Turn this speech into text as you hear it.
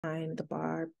Behind the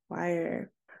barbed wire.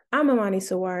 I'm Amani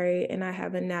Sawari, and I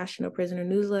have a national prisoner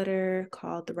newsletter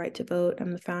called the Right2Vote.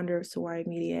 I'm the founder of Sawari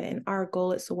Media, and our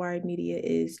goal at Sawari Media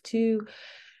is to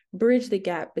bridge the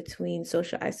gap between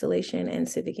social isolation and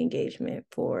civic engagement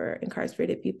for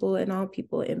incarcerated people and all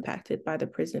people impacted by the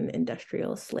prison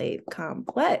industrial slave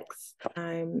complex.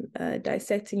 I'm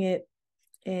dissecting it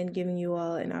and giving you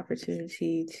all an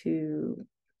opportunity to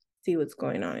see what's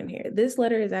going on in here. This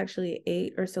letter is actually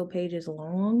 8 or so pages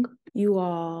long. You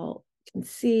all can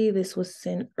see this was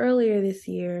sent earlier this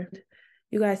year.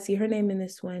 You guys see her name in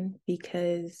this one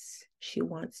because she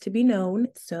wants to be known.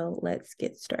 So let's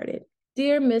get started.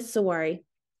 Dear Miss Sawari,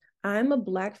 I'm a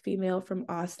Black female from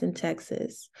Austin,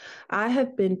 Texas. I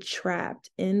have been trapped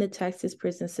in the Texas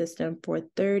prison system for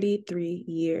 33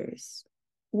 years.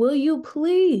 Will you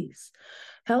please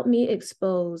help me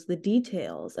expose the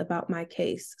details about my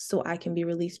case so I can be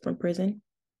released from prison?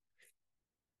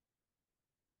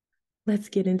 Let's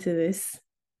get into this.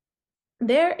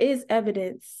 There is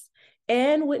evidence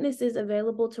and witnesses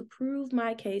available to prove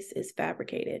my case is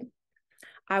fabricated.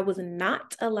 I was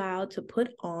not allowed to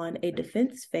put on a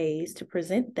defense phase to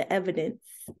present the evidence.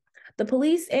 The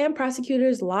police and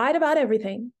prosecutors lied about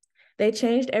everything. They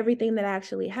changed everything that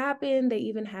actually happened. They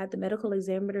even had the medical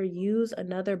examiner use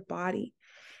another body.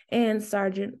 And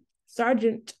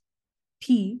Sergeant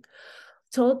P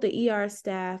told the ER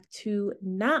staff to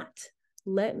not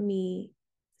let me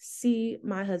see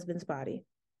my husband's body.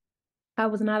 I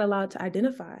was not allowed to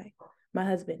identify my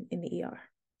husband in the ER.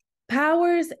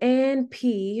 Powers and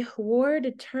P were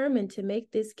determined to make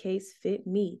this case fit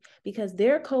me because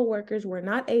their co-workers were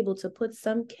not able to put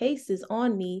some cases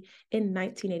on me in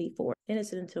 1984.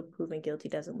 Innocent until proven guilty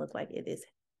doesn't look like it is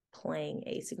playing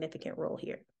a significant role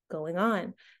here. Going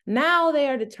on. Now they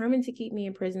are determined to keep me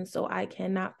in prison so I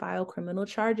cannot file criminal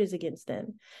charges against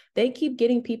them. They keep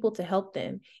getting people to help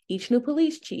them. Each new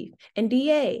police chief and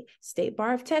DA, State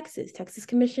Bar of Texas, Texas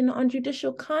Commission on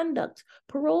Judicial Conduct,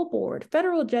 Parole Board,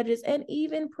 federal judges, and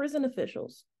even prison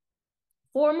officials.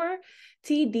 Former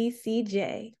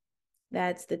TDCJ,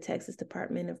 that's the Texas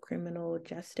Department of Criminal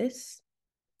Justice,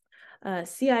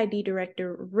 CID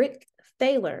Director Rick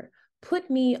Thaler,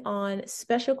 put me on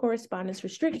special correspondence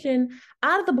restriction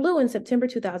out of the blue in September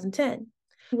 2010.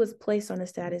 She was placed on a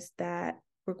status that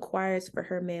requires for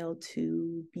her mail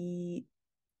to be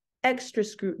extra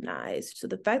scrutinized. So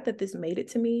the fact that this made it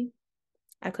to me,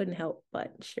 I couldn't help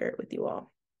but share it with you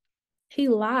all. He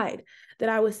lied that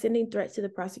I was sending threats to the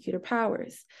prosecutor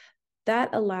Powers.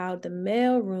 That allowed the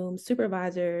mailroom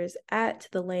supervisors at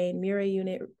the Lane Murray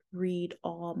unit read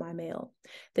all my mail.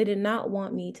 They did not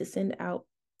want me to send out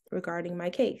regarding my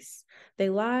case. They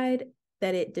lied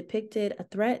that it depicted a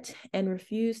threat and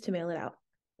refused to mail it out.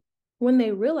 When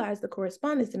they realized the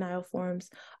correspondence denial forms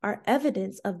are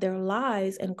evidence of their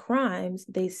lies and crimes,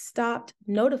 they stopped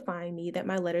notifying me that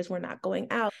my letters were not going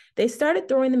out. They started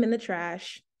throwing them in the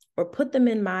trash or put them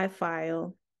in my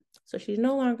file. So she's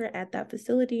no longer at that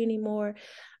facility anymore.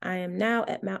 I am now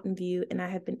at Mountain View and I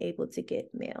have been able to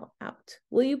get mail out.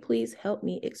 Will you please help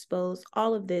me expose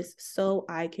all of this so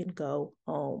I can go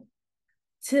home?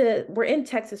 We're in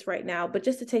Texas right now, but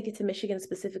just to take it to Michigan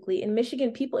specifically, in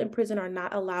Michigan, people in prison are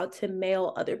not allowed to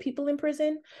mail other people in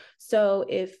prison. So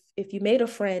if you made a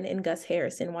friend in Gus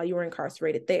Harrison while you were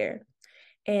incarcerated there,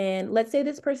 and let's say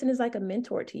this person is like a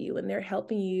mentor to you and they're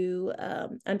helping you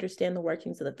understand the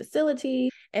workings of the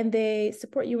facility and they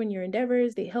support you in your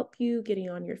endeavors, they help you getting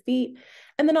on your feet,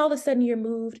 and then all of a sudden you're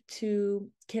moved to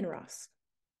Kinross.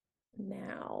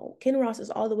 Now, Kinross is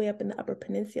all the way up in the Upper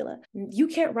Peninsula. You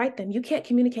can't write them. You can't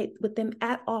communicate with them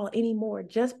at all anymore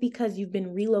just because you've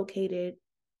been relocated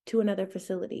to another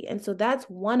facility. And so that's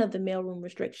one of the mailroom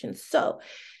restrictions. So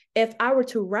if I were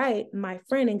to write my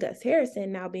friend in Gus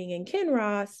Harrison now being in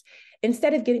Kinross,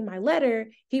 instead of getting my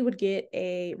letter, he would get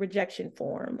a rejection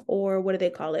form, or what do they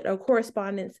call it? A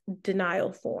correspondence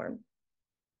denial form.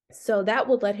 So that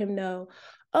would let him know,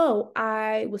 oh,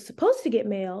 I was supposed to get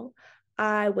mail.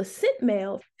 I was sent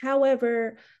mail.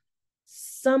 However,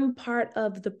 some part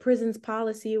of the prison's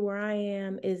policy where I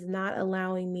am is not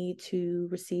allowing me to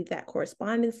receive that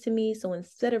correspondence to me. So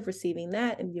instead of receiving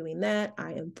that and viewing that,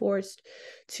 I am forced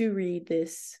to read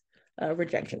this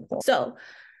rejection form. So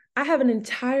I have an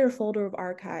entire folder of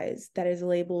archives that is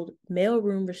labeled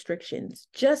mailroom restrictions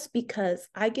just because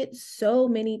I get so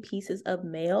many pieces of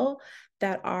mail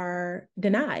that are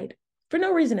denied for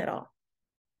no reason at all.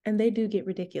 And they do get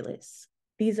ridiculous.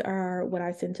 These are what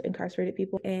I send to incarcerated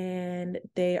people, and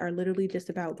they are literally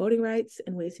just about voting rights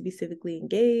and ways to be civically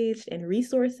engaged and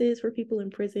resources for people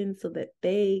in prison so that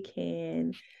they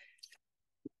can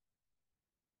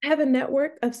have a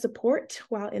network of support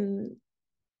while in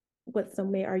what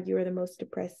some may argue are the most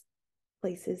depressed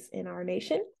places in our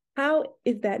nation. How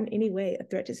is that in any way a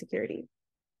threat to security?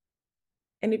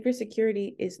 And if your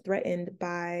security is threatened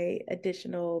by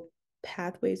additional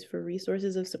pathways for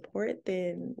resources of support,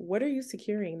 then what are you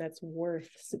securing that's worth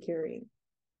securing?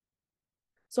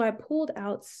 So I pulled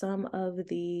out some of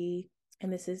the,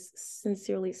 and this is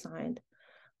sincerely signed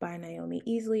by Naomi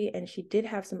Easley, and she did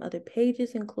have some other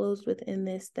pages enclosed within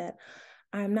this that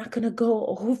I'm not going to go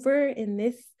over in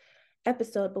this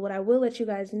episode, but what I will let you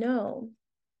guys know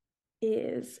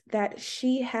is that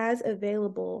she has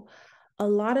available a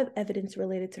lot of evidence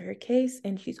related to her case,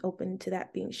 and she's open to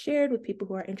that being shared with people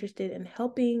who are interested in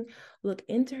helping look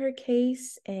into her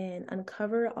case and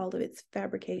uncover all of its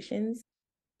fabrications.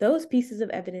 Those pieces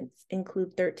of evidence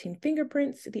include 13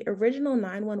 fingerprints, the original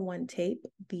 911 tape,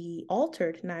 the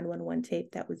altered 911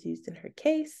 tape that was used in her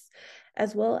case,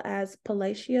 as well as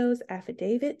Palacio's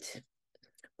affidavit,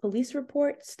 police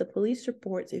reports. The police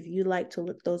reports, if you'd like to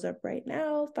look those up right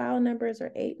now, file numbers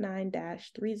are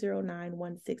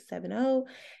 89-309-1670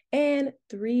 and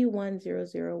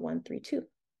 3100132.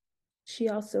 She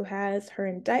also has her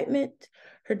indictment,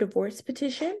 her divorce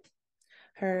petition,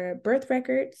 her birth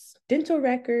records, dental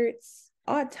records,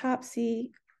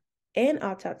 autopsy and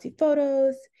autopsy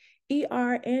photos,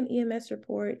 ER and EMS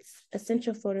reports,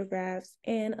 essential photographs,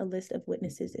 and a list of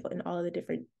witnesses, and all of the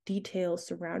different details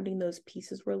surrounding those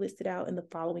pieces were listed out in the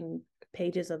following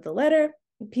pages of the letter.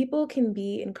 People can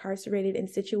be incarcerated in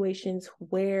situations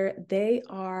where they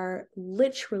are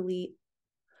literally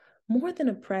more than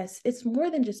oppressed. It's more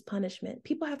than just punishment.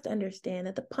 People have to understand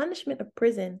that the punishment of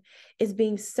prison is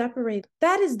being separated.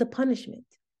 That is the punishment.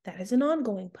 That is an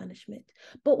ongoing punishment.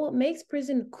 But what makes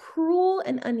prison cruel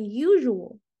and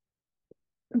unusual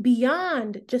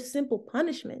beyond just simple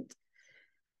punishment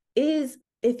is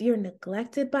if you're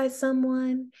neglected by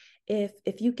someone,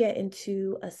 if you get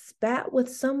into a spat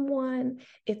with someone,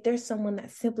 if there's someone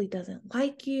that simply doesn't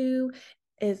like you,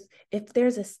 if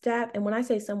there's a staff, and when I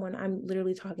say someone, I'm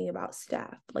literally talking about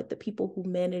staff, like the people who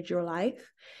manage your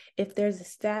life. If there's a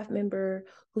staff member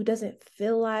who doesn't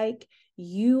feel like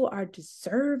you are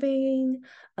deserving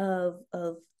of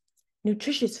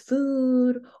nutritious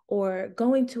food or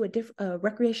going to a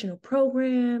recreational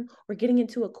program or getting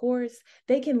into a course,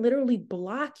 they can literally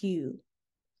block you.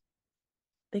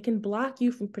 They can block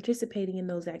you from participating in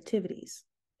those activities.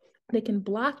 They can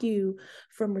block you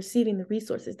from receiving the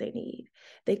resources they need.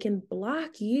 They can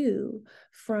block you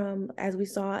from, as we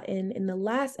saw in the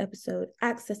last episode,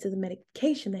 access to the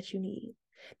medication that you need.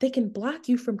 They can block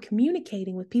you from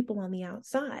communicating with people on the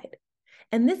outside.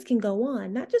 And this can go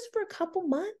on, not just for a couple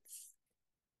months,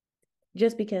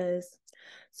 just because.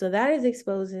 So that is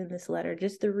exposed in this letter,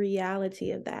 just the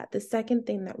reality of that. The second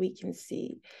thing that we can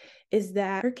see is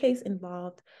that her case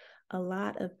involved a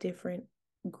lot of different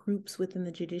groups within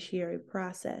the judiciary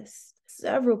process,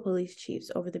 several police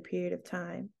chiefs over the period of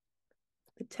time,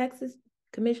 the Texas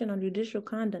Commission on Judicial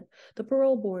Conduct, the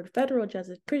parole board, federal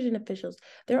judges, prison officials.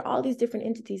 There are all these different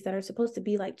entities that are supposed to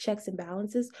be like checks and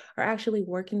balances are actually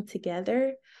working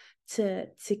together to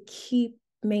keep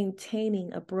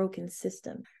maintaining a broken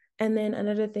system. And then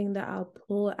another thing that I'll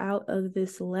pull out of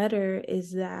this letter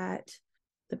is that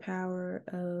the power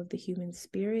of the human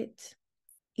spirit,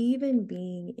 even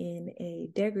being in a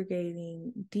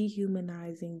degrading,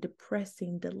 dehumanizing,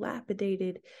 depressing,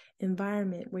 dilapidated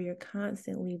environment where you're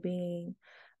constantly being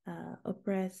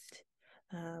oppressed,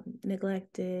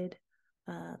 neglected,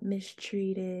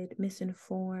 mistreated,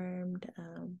 misinformed,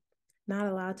 not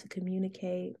allowed to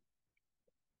communicate,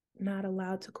 not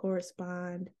allowed to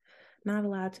correspond, not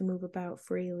allowed to move about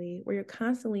freely, where you're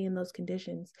constantly in those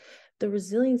conditions, the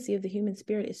resiliency of the human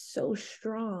spirit is so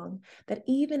strong that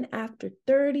even after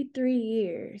 33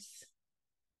 years,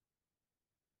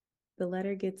 the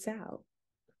letter gets out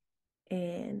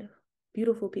and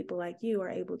beautiful people like you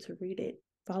are able to read it.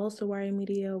 Follow Sawari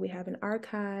Media. We have an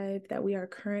archive that we are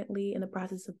currently in the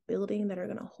process of building that are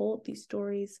going to hold these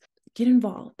stories. Get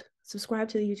involved. Subscribe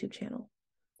to the YouTube channel.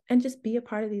 And just be a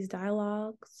part of these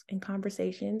dialogues and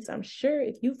conversations. I'm sure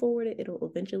if you forward it, it'll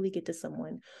eventually get to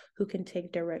someone who can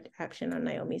take direct action on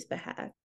Naomi's behalf.